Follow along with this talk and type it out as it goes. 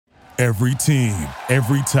Every team,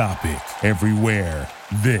 every topic, everywhere.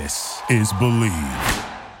 This is Believe.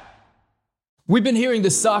 We've been hearing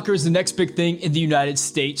that soccer is the next big thing in the United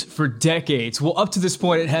States for decades. Well, up to this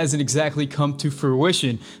point, it hasn't exactly come to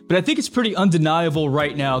fruition, but I think it's pretty undeniable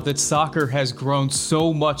right now that soccer has grown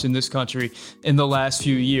so much in this country in the last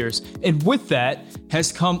few years. And with that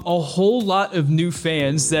has come a whole lot of new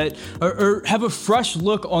fans that have a fresh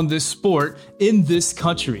look on this sport in this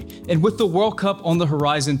country. And with the World Cup on the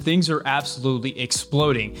horizon, things are absolutely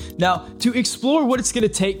exploding. Now, to explore what it's going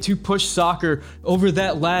to take to push soccer over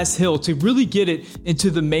that last hill, to really get it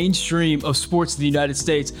into the mainstream of sports in the United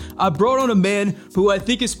States, I brought on a man who I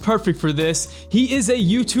think is perfect for this. He is a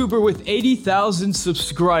YouTuber with 80,000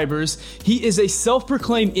 subscribers. He is a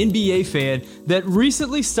self-proclaimed NBA fan that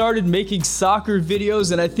recently started making soccer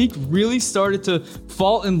videos and I think really started to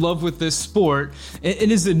fall in love with this sport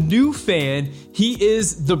and is a new fan. He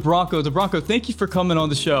is DaBronco. DaBronco, thank you for coming on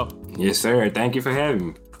the show. Yes, sir. Thank you for having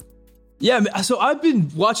me. Yeah, so I've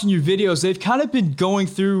been watching your videos. They've kind of been going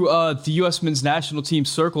through the U.S. men's national team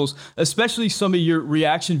circles, especially some of your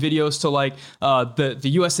reaction videos to like the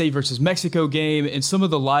USA versus Mexico game and some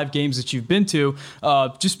of the live games that you've been to,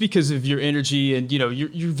 just because of your energy and, you know,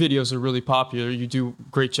 your videos are really popular. You do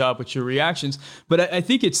a great job with your reactions. But I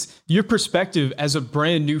think it's your perspective as a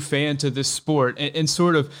brand new fan to this sport and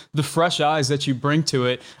sort of the fresh eyes that you bring to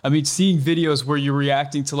it. I mean, seeing videos where you're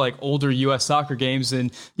reacting to like older U.S. soccer games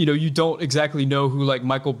and, you know, you don't exactly know who like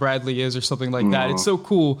Michael Bradley is or something like that. It's so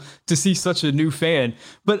cool to see such a new fan.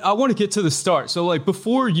 But I want to get to the start. So like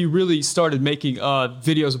before you really started making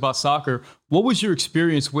videos about soccer, what was your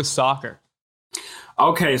experience with soccer?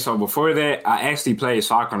 Okay, so before that, I actually played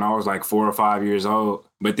soccer when I was like 4 or 5 years old.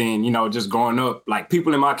 But then, you know, just growing up, like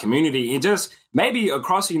people in my community and just maybe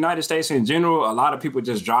across the United States in general, a lot of people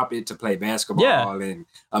just drop it to play basketball and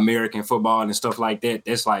American football and stuff like that.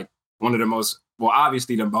 That's like one of the most, well,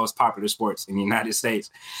 obviously the most popular sports in the United States.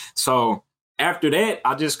 So after that,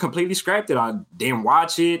 I just completely scrapped it. I didn't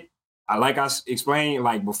watch it. Like I explained,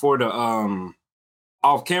 like before the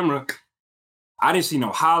off camera, I didn't see no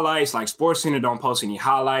highlights. Like SportsCenter don't post any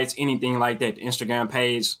highlights, anything like that. The Instagram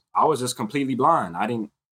page, I was just completely blind. I didn't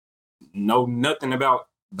know nothing about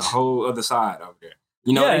the whole other side over there.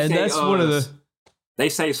 You know, and that's one of the. They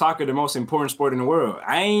say soccer the most important sport in the world.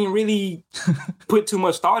 I ain't really put too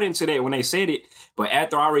much thought into that when they said it. But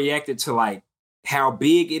after I reacted to like how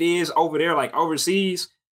big it is over there, like overseas,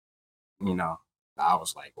 you know, I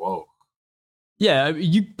was like, whoa. Yeah,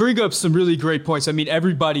 you bring up some really great points. I mean,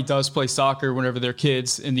 everybody does play soccer whenever they're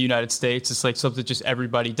kids in the United States. It's like something just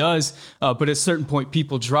everybody does. But at a certain point,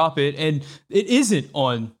 people drop it. And it isn't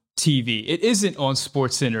on TV. It isn't on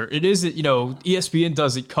SportsCenter. It isn't, you know, ESPN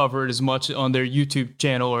doesn't cover it as much on their YouTube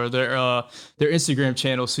channel or their Instagram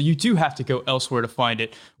channel. So you do have to go elsewhere to find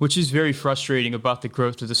it, which is very frustrating about the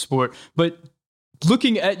growth of the sport. But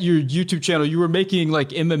looking at your YouTube channel, you were making like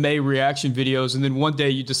MMA reaction videos, and then one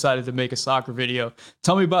day you decided to make a soccer video.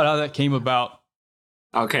 Tell me about how that came about.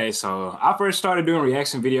 Okay, so I first started doing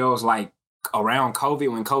reaction videos like around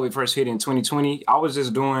COVID, when COVID first hit in 2020. I was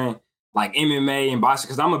just doing like MMA and boxing,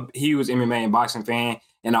 because I'm a huge MMA and boxing fan.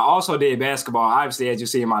 And I also did basketball, obviously, as you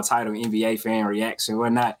see in my title, NBA fan reaction and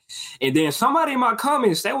whatnot. And then somebody in my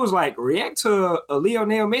comments, they was like, react to a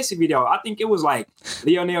Lionel Messi video. I think it was like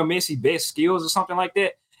Lionel Messi best skills or something like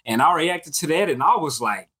that. And I reacted to that and I was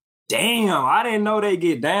like, damn, I didn't know they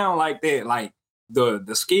get down like that. Like the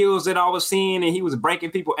skills that I was seeing, and he was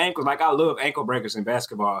breaking people's ankles. Like I love ankle breakers in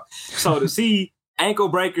basketball. So to see ankle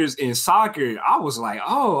breakers in soccer, I was like,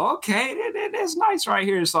 oh, okay, that's nice right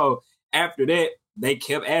here. So after that, they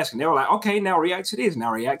kept asking. They were like, okay, now react to this,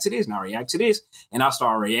 now react to this, now react to this. And I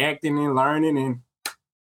started reacting and learning,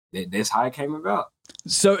 and that's how it came about.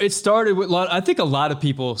 So it started with I think a lot of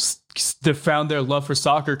people that found their love for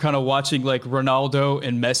soccer kind of watching like Ronaldo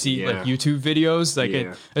and Messi like YouTube videos,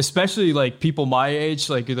 like especially like people my age,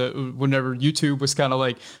 like whenever YouTube was kind of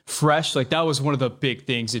like fresh, like that was one of the big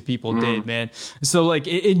things that people did, man. So like,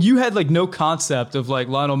 and you had like no concept of like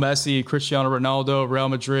Lionel Messi, Cristiano Ronaldo, Real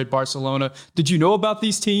Madrid, Barcelona. Did you know about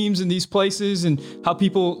these teams and these places and how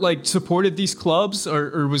people like supported these clubs,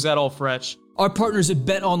 or was that all fresh? Our partners at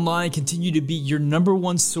BetOnline continue to be your number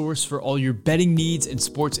one source for all your betting needs and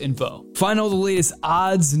sports info. Find all the latest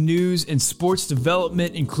odds, news, and sports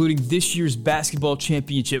development, including this year's basketball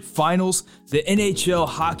championship finals, the NHL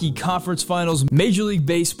hockey conference finals, Major League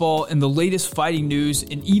Baseball, and the latest fighting news,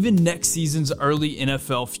 and even next season's early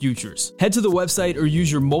NFL futures. Head to the website or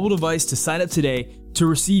use your mobile device to sign up today to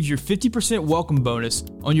receive your 50% welcome bonus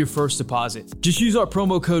on your first deposit. Just use our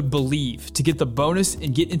promo code BELIEVE to get the bonus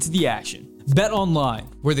and get into the action. Bet online,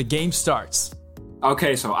 where the game starts.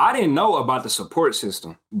 Okay, so I didn't know about the support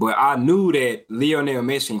system, but I knew that Lionel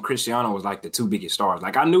Messi and Cristiano was like the two biggest stars.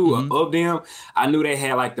 Like I knew of them. I knew they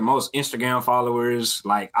had like the most Instagram followers,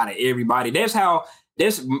 like out of everybody. That's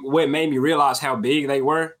what made me realize how big they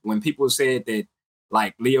were when people said that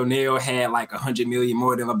like Lionel had like 100 million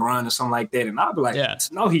more than LeBron or something like that. And I'd be like,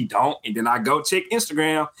 no, he don't. And then I go check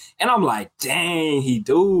Instagram and I'm like, dang, he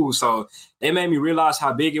do. So they made me realize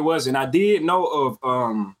how big it was. And I did know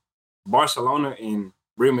of Barcelona and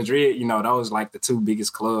Real Madrid, you know, those like the two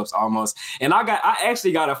biggest clubs almost. And I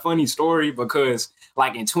actually got a funny story because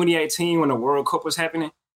like in 2018 when the World Cup was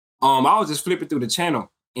happening, I was just flipping through the channel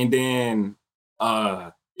and then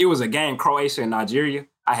it was a game, Croatia and Nigeria.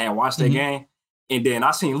 I had watched that game and then I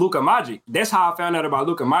seen Luka Modric. That's how I found out about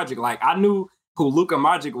Luka Modric. Like I knew who Luka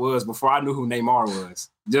Modric was before I knew who Neymar was,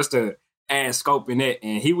 just to add scope in that.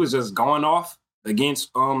 And he was just going off against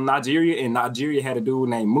Nigeria, and Nigeria had a dude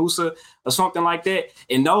named Musa or something like that.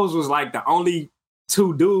 And those was like the only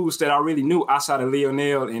two dudes that I really knew outside of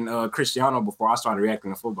Lionel and Cristiano before I started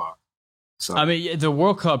reacting to football. So I mean, the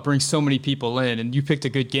World Cup brings so many people in, and you picked a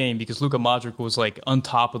good game because Luka Modric was like on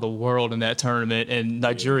top of the world in that tournament, and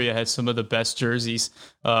Nigeria had some of the best jerseys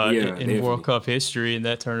in World Cup history in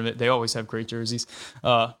that tournament. They always have great jerseys.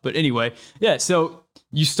 But anyway, yeah, so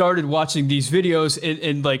you started watching these videos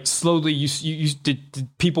and like slowly you did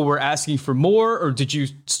people were asking for more, or did you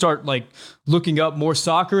start like looking up more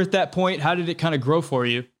soccer at that point? How did it kind of grow for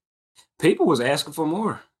you? People was asking for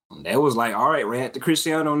more. That was like, all right, react to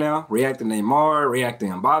Cristiano now, react to Neymar, react to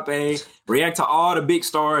Mbappe, react to all the big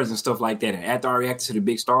stars and stuff like that. And after I reacted to the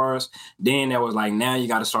big stars, then that was like, now you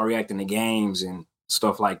got to start reacting to games and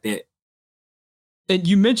stuff like that. And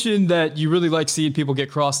you mentioned that you really like seeing people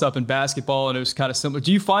get crossed up in basketball, and it was kind of similar.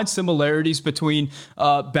 Do you find similarities between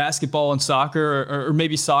basketball and soccer, or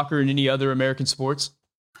maybe soccer and any other American sports?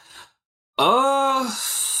 Not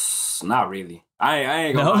really. I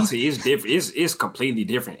ain't gonna lie to you. It's different. It's completely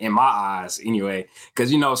different in my eyes anyway.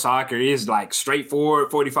 Because, you know, soccer is like straightforward,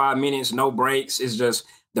 45 minutes, no breaks. It's just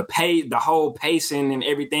the whole pacing and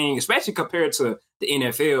everything, especially compared to the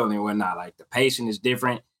NFL and whatnot. Like the pacing is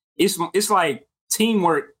different. It's like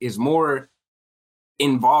teamwork is more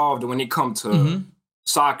involved when it comes to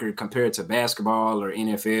soccer compared to basketball or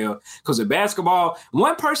NFL. Because with basketball,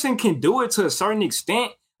 one person can do it to a certain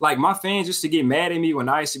extent. Like my fans used to get mad at me when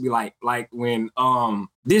I used to be like when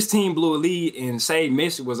this team blew a lead and say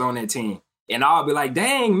Messi was on that team. And I'll be like,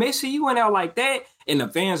 dang, Messi, you went out like that. And the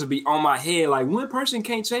fans would be on my head like, one person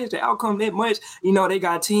can't change the outcome that much. You know, they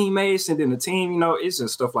got teammates and then the team, you know, it's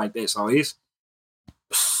just stuff like that. So it's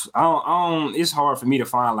hard for me to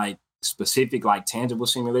find like specific, like tangible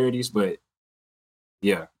similarities, but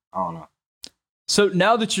yeah, I don't know. So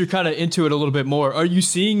now that you're kind of into it a little bit more, are you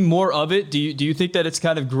seeing more of it? Do you think that it's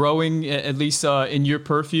kind of growing, at least in your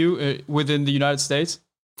purview within the United States?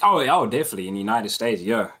 Oh, definitely in the United States.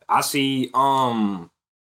 Yeah, I see. My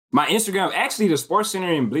Instagram, actually, the Sports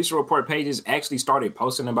Center and Bleacher Report pages actually started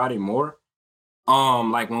posting about it more.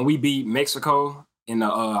 Like when we beat Mexico in the,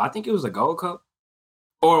 I think it was the Gold Cup.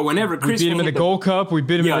 Or whenever we beat him in the Gold Cup, we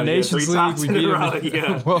beat him in the Nations League, we beat him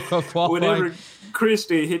in the World Cup qualifying. Whenever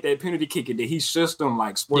Christian hit that penalty kick, and then he shushed them,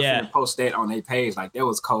 like SportsCenter post that on their page, like that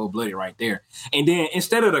was cold blooded right there. And then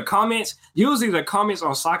instead of the comments, usually the comments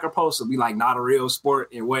on soccer posts will be like not a real sport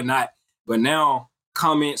and whatnot. But now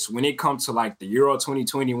comments when it comes to like the Euro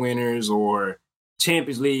 2020 winners or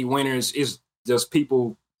Champions League winners, is just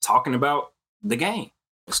people talking about the game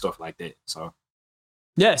and stuff like that. So.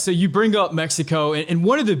 Yeah, so you bring up Mexico, and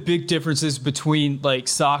one of the big differences between like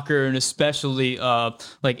soccer and especially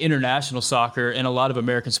like international soccer and a lot of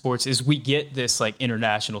American sports is we get this like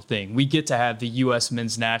international thing. We get to have the U.S.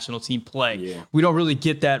 men's national team play. Yeah. We don't really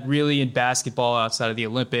get that really in basketball outside of the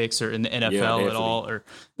Olympics or in the NFL at all or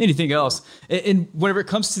anything else. And whenever it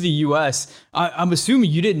comes to the U.S., I'm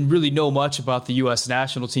assuming you didn't really know much about the U.S.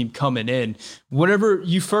 national team coming in. Whenever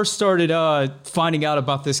you first started finding out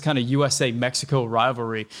about this kind of USA-Mexico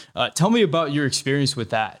rivalry, tell me about your experience with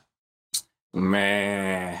that.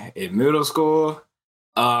 Man, in middle school,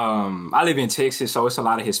 I live in Texas, so it's a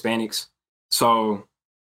lot of Hispanics. So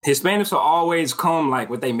Hispanics will always come like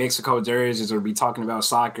with their Mexico jerseys or be talking about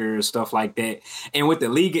soccer or stuff like that. And with the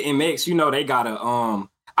Liga MX, you know, they got a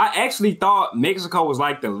I actually thought Mexico was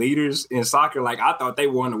like the leaders in soccer. Like I thought they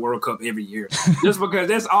won the World Cup every year just because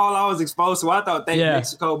that's all I was exposed to. I thought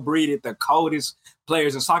Mexico breeded the coldest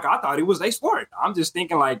players in soccer. I thought it was their sport. I'm just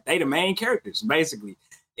thinking like they the main characters basically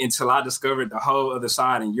until I discovered the whole other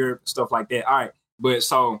side in Europe, stuff like that. All right. But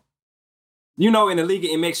so, you know, in the Liga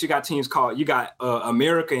MX, you got teams called, you got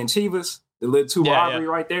America and Chivas. the little two rivalry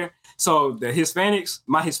right there. So the Hispanics,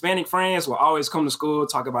 my Hispanic friends will always come to school,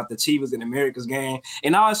 talk about the Chivas and America's game.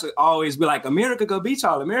 And I used to always be like, America go beat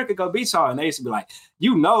y'all, America go beat y'all. And they used to be like,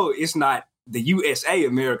 it's not the USA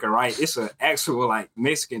America, right? It's an actual like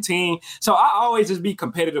Mexican team. So I always just be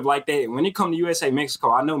competitive like that. When it comes to USA,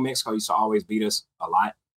 Mexico, I know Mexico used to always beat us a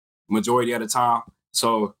lot, majority of the time.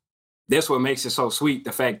 So that's what makes it so sweet,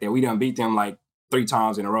 the fact that we done beat them like 3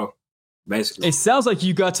 times in a row. Basically. It sounds like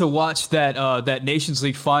you got to watch that Nations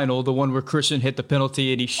League final, the one where Christian hit the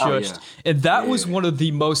penalty and he shushed. And that was one of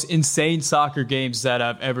the most insane soccer games that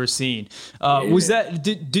I've ever seen. Was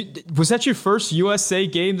that your first USA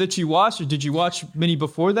game that you watched, or did you watch many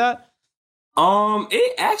before that?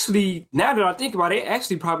 It actually, now that I think about it, it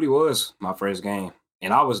actually probably was my first game.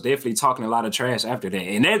 And I was definitely talking a lot of trash after that.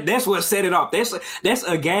 And that's what set it off. That's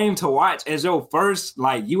a game to watch as your first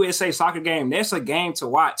like USA soccer game. That's a game to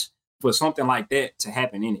watch for something like that to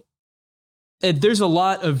happen in it. And there's a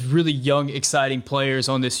lot of really young, exciting players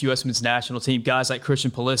on this U.S. men's national team. Guys like Christian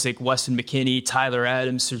Pulisic, Weston McKennie, Tyler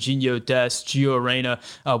Adams, Serginho Dest, Gio Reyna.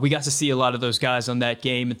 We got to see a lot of those guys on that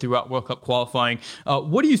game and throughout World Cup qualifying.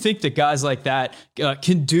 What do you think that guys like that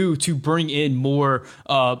can do to bring in more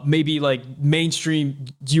maybe like mainstream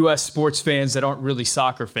U.S. sports fans that aren't really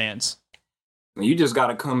soccer fans? You just got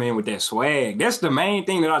to come in with that swag. That's the main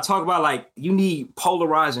thing that I talk about. Like, you need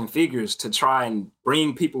polarizing figures to try and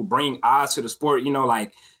bring eyes to the sport. You know,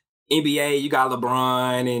 like NBA, you got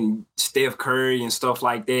LeBron and Steph Curry and stuff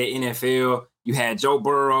like that. NFL, you had Joe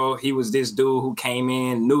Burrow. He was this dude who came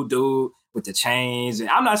in, new dude with the chains. And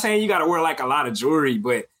I'm not saying you got to wear like a lot of jewelry,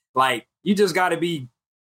 but like you just got to be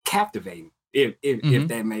captivating. If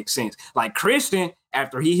that makes sense. Like Christian,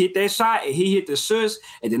 after he hit that shot and he hit the shush,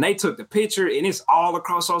 and then they took the picture and it's all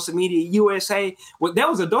across social media, USA. Well, that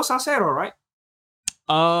was a Dos Acero, right?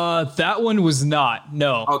 That one was not.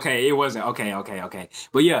 No. Okay, it wasn't. Okay.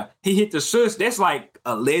 But yeah, he hit the shush. That's like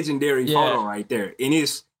a legendary photo right there. And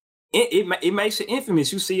it makes it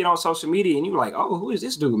infamous. You see it on social media and you're like, oh, who is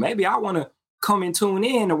this dude? Maybe I want to come and tune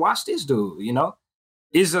in and watch this dude, you know?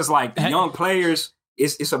 It's just like the young players.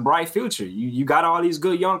 It's a bright future. You got all these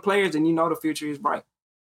good young players, and you know the future is bright.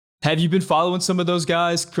 Have you been following some of those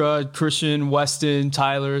guys, Christian, Weston,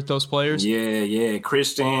 Tyler, those players? Yeah.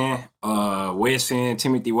 Christian, Weston,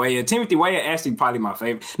 Timothy Weah. Timothy Weah actually probably my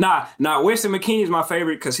favorite. Nah, Weston McKennie is my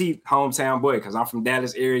favorite because he hometown boy, because I'm from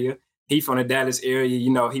Dallas area. He from the Dallas area. You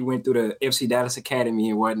know, he went through the FC Dallas Academy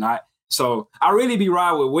and whatnot. So I really be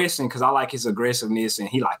riding with Weston because I like his aggressiveness, and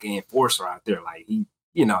he like an enforcer out there. Like he,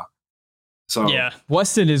 you know. So, yeah,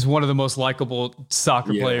 Weston is one of the most likable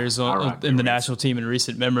soccer players in the national team in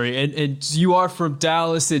recent memory. And you are from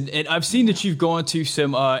Dallas, and I've seen that you've gone to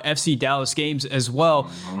some FC Dallas games as well.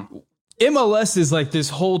 Mm-hmm. MLS is like this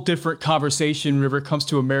whole different conversation whenever it comes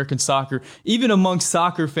to American soccer. Even among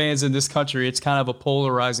soccer fans in this country, it's kind of a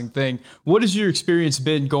polarizing thing. What has your experience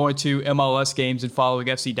been going to MLS games and following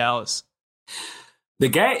FC Dallas? The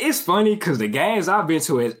game, it's funny because the games I've been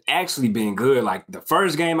to has actually been good. Like the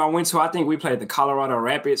first game I went to, I think we played the Colorado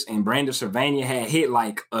Rapids, and Brandon Cervania had hit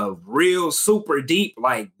like a real super deep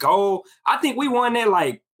like goal. I think we won that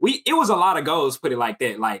it was a lot of goals, put it like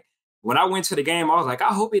that. Like when I went to the game, I was like, I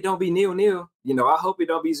hope it don't be 0-0. You know, I hope it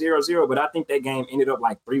don't be 0-0. But I think that game ended up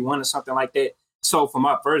like 3-1 or something like that. So for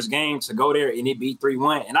my first game to go there and it beat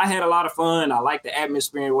 3-1, and I had a lot of fun. I like the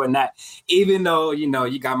atmosphere and whatnot. Even though, you know,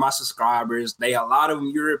 you got my subscribers, a lot of them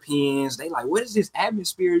Europeans. They like, what is this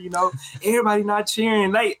atmosphere? You know, everybody not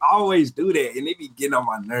cheering. They always do that, and they be getting on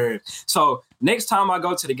my nerves. So next time I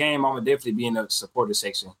go to the game, I'm gonna definitely be in the supporter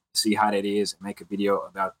section, see how that is, and make a video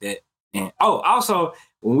about that. And also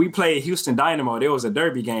when we played Houston Dynamo, there was a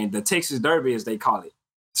derby game, the Texas Derby as they call it.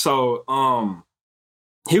 So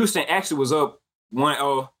Houston actually was up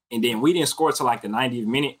 1-0, and then we didn't score till like the 90th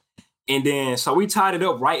minute. And then, so we tied it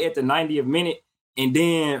up right at the 90th minute. And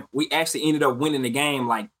then we actually ended up winning the game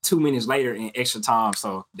like 2 minutes later in extra time.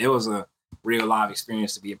 So there was a real live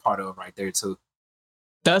experience to be a part of right there too.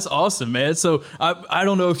 That's awesome, man. So I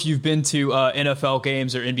don't know if you've been to NFL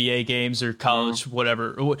games or NBA games or college,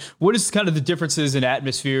 whatever. What is kind of the differences in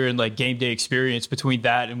atmosphere and like game day experience between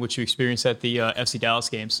that and what you experience at the FC Dallas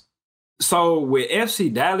games? So with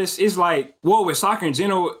FC Dallas, it's like, well, with soccer in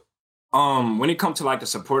general, when it comes to like the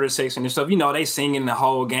supporter section and stuff, you know, they singing the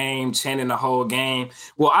whole game, chanting the whole game.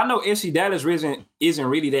 Well, I know FC Dallas isn't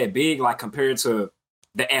really that big, like compared to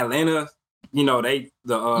the Atlanta, you know,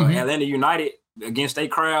 Atlanta United against their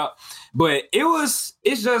crowd. But it's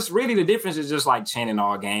just really the difference is just like chanting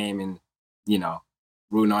all game and, you know,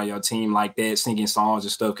 rooting on your team like that, singing songs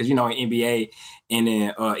and stuff. Because, you know, in NBA and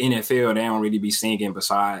in NFL, they don't really be singing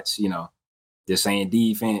besides, you know, just saying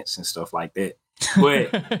defense and stuff like that.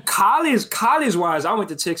 But college wise, I went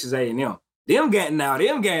to Texas A&M. Them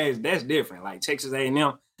games, that's different. Like Texas A&M,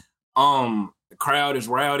 the crowd is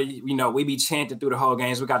rowdy. You know, we be chanting through the whole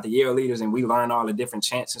games. We got the yell leaders, and we learn all the different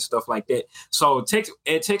chants and stuff like that. So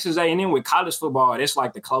at Texas A&M with college football, that's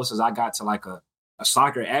like the closest I got to like a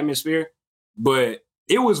soccer atmosphere. But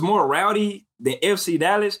it was more rowdy than FC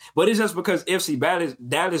Dallas. But it's just because FC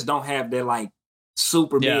Dallas don't have that like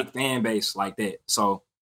super big fan base like that. So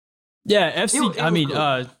yeah, cool.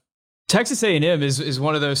 Texas A&M is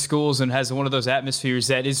one of those schools and has one of those atmospheres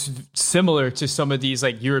that is similar to some of these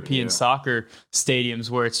like European soccer stadiums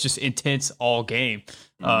where it's just intense all game.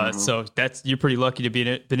 So you're pretty lucky to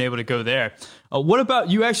been able to go there. What about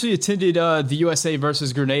you? Actually attended the USA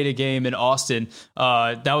versus Grenada game in Austin.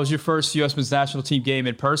 That was your first U.S. men's national team game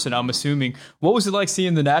in person, I'm assuming. What was it like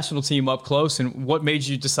seeing the national team up close, and what made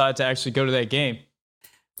you decide to actually go to that game?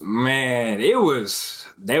 Man, it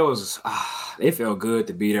felt good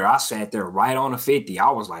to be there. I sat there right on the 50. I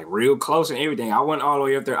was like real close and everything. I went all the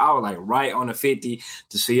way up there. I was like right on the 50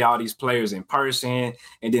 to see all these players in person.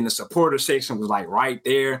 And then the supporter section was like right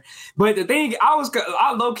there. But the thing,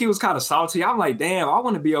 I low-key was kind of salty. I'm like, damn, I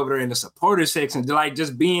want to be over there in the supporter section, like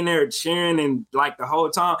just being there cheering and like the whole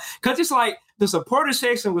time. Because it's like the supporter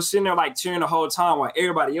section was sitting there like cheering the whole time while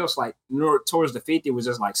everybody else like towards the 50 was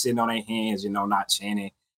just like sitting on their hands, not chanting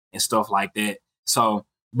and stuff like that. So,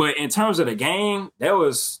 but in terms of the game, that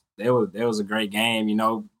was a great game.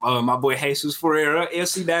 My boy Jesus Ferreira,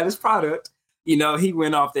 FC Dallas product, he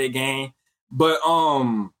went off that game. But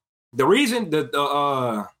the reason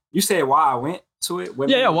you said why I went to it.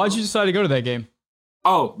 Why'd you decide to go to that game?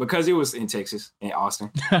 Oh, because it was in Texas, in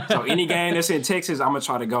Austin. So any game that's in Texas, I'm gonna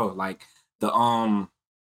try to go. Like I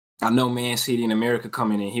know Man City in America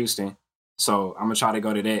coming in Houston, so I'm gonna try to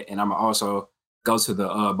go to that, and I'm gonna also go to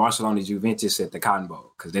the Barcelona Juventus at the Cotton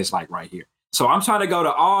Bowl because that's like right here. So I'm trying to go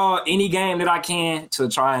to any game that I can to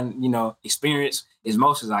try and, experience as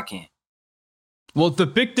much as I can. Well, the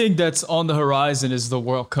big thing that's on the horizon is the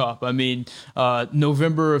World Cup. I mean,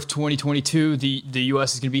 November of 2022, the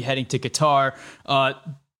U.S. is going to be heading to Qatar.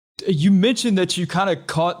 You mentioned that you kind of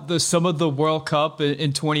caught some of the World Cup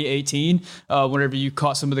in 2018, whenever you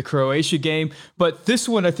caught some of the Croatia game. But this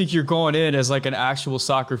one, I think you're going in as like an actual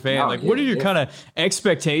soccer fan. What are your kind of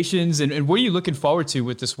expectations and what are you looking forward to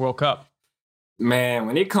with this World Cup? Man,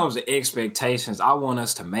 when it comes to expectations, I want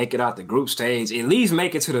us to make it out the group stage, at least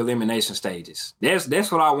make it to the elimination stages.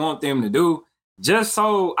 That's what I want them to do. Just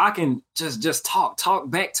so I can just talk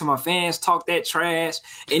back to my fans, talk that trash.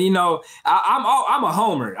 And, I'm a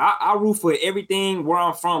homer. I root for everything where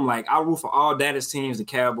I'm from. Like, I root for all Dallas teams, the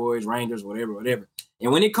Cowboys, Rangers, whatever.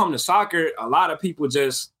 And when it comes to soccer, a lot of people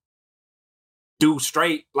just do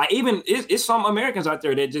straight. Like, even it's some Americans out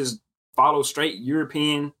there that just follow straight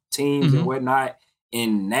European teams and whatnot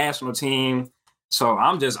and national team. So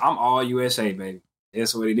I'm all USA, baby.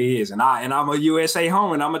 That's what it is. And I'm a USA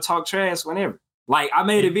homer, and I'm going to talk trash whenever. Like, I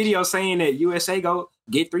made a video saying that USA go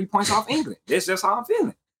get 3 points off England. That's just how I'm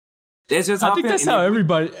feeling. I think that's how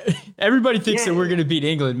everybody thinks that we're going to beat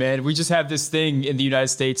England, man. We just have this thing in the United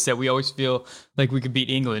States that we always feel like we could beat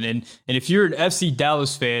England. And if you're an FC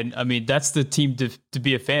Dallas fan, I mean, that's the team to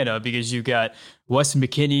be a fan of because you got Weston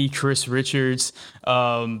McKennie, Chris Richards,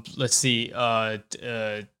 let's see,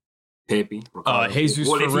 Pepe, Jesus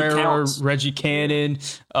Ferreira, Reggie Cannon.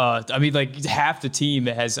 I mean, like half the team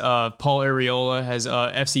has Paul Areola has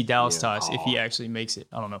FC Dallas ties if he actually makes it.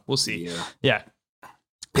 I don't know. We'll see. Yeah.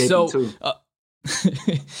 Pepe so, too.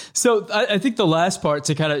 So I think the last part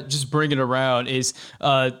to kind of just bring it around is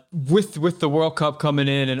with the World Cup coming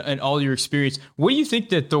in and all your experience, what do you think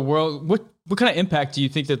that what kind of impact do you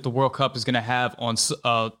think that the World Cup is going to have on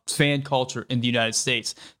fan culture in the United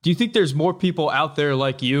States? Do you think there's more people out there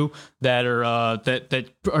like you that are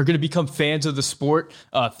that are going to become fans of the sport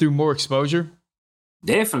through more exposure?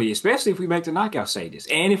 Definitely, especially if we make the knockout stages.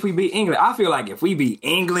 And if we beat England, I feel like if we beat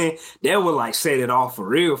England, that would like set it off for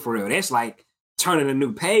real. That's like turning a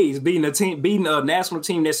new page, beating a national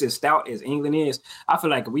team that's as stout as England is. I feel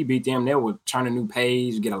like if we beat them, that would turn a new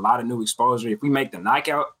page, get a lot of new exposure. If we make the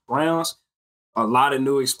knockout rounds, a lot of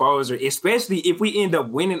new exposure, especially if we end up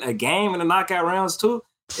winning a game in the knockout rounds too.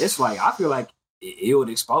 It's like, I feel like it would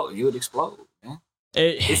explode. It would explode, man.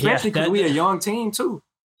 Especially because we're a young team too.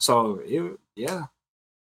 So,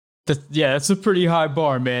 that's a pretty high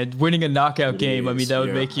bar, man. Winning a knockout game, I mean, that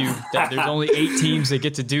would make you. There's only 8 teams that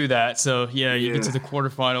get to do that. So, you get to the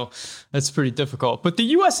quarterfinal. That's pretty difficult. But the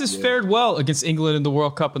U.S. has fared well against England in the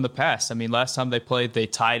World Cup in the past. I mean, last time they played, they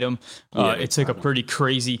tied them. It took a pretty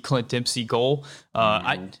crazy Clint Dempsey goal.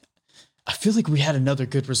 I feel like we had another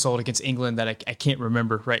good result against England that I can't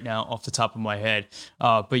remember right now off the top of my head.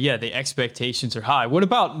 But yeah, the expectations are high. What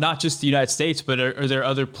about not just the United States, but are there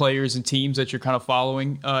other players and teams that you're kind of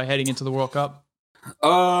following heading into the World Cup?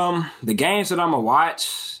 The games that I'm gonna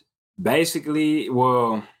watch, basically,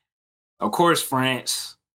 well, of course,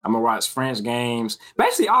 France. I'm gonna watch France games.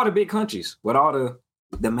 Basically, all the big countries with all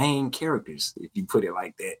the main characters, if you put it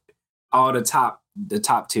like that. All the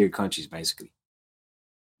top tier countries, basically.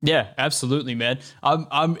 Yeah, absolutely, man.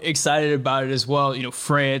 I'm excited about it as well. You know,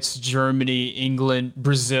 France, Germany, England,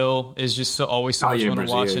 Brazil is just always so much fun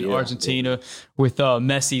to watch. And Argentina with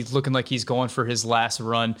Messi looking like he's going for his last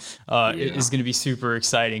run is going to be super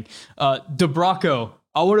exciting. DaBronco,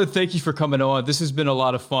 I want to thank you for coming on. This has been a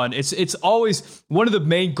lot of fun. It's always one of the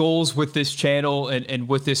main goals with this channel and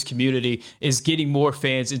with this community is getting more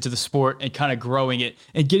fans into the sport and kind of growing it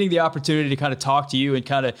and getting the opportunity to kind of talk to you and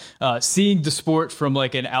kind of seeing the sport from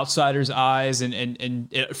like an outsider's eyes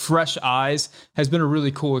and fresh eyes has been a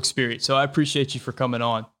really cool experience. So I appreciate you for coming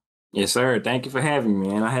on. Yes, sir. Thank you for having me,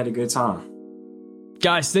 man. I had a good time.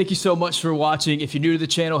 Guys, thank you so much for watching. If you're new to the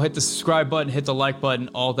channel, hit the subscribe button, hit the like button,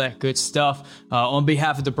 all that good stuff. On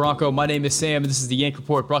behalf of DaBronco, my name is Sam, and this is the Yank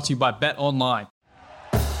Report brought to you by Bet Online.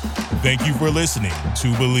 Thank you for listening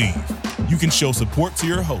to Believe. You can show support to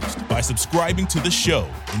your host by subscribing to the show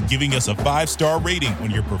and giving us a 5-star rating on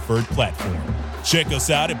your preferred platform. Check us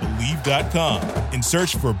out at Believe.com and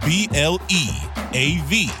search for BLEAV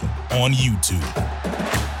on YouTube.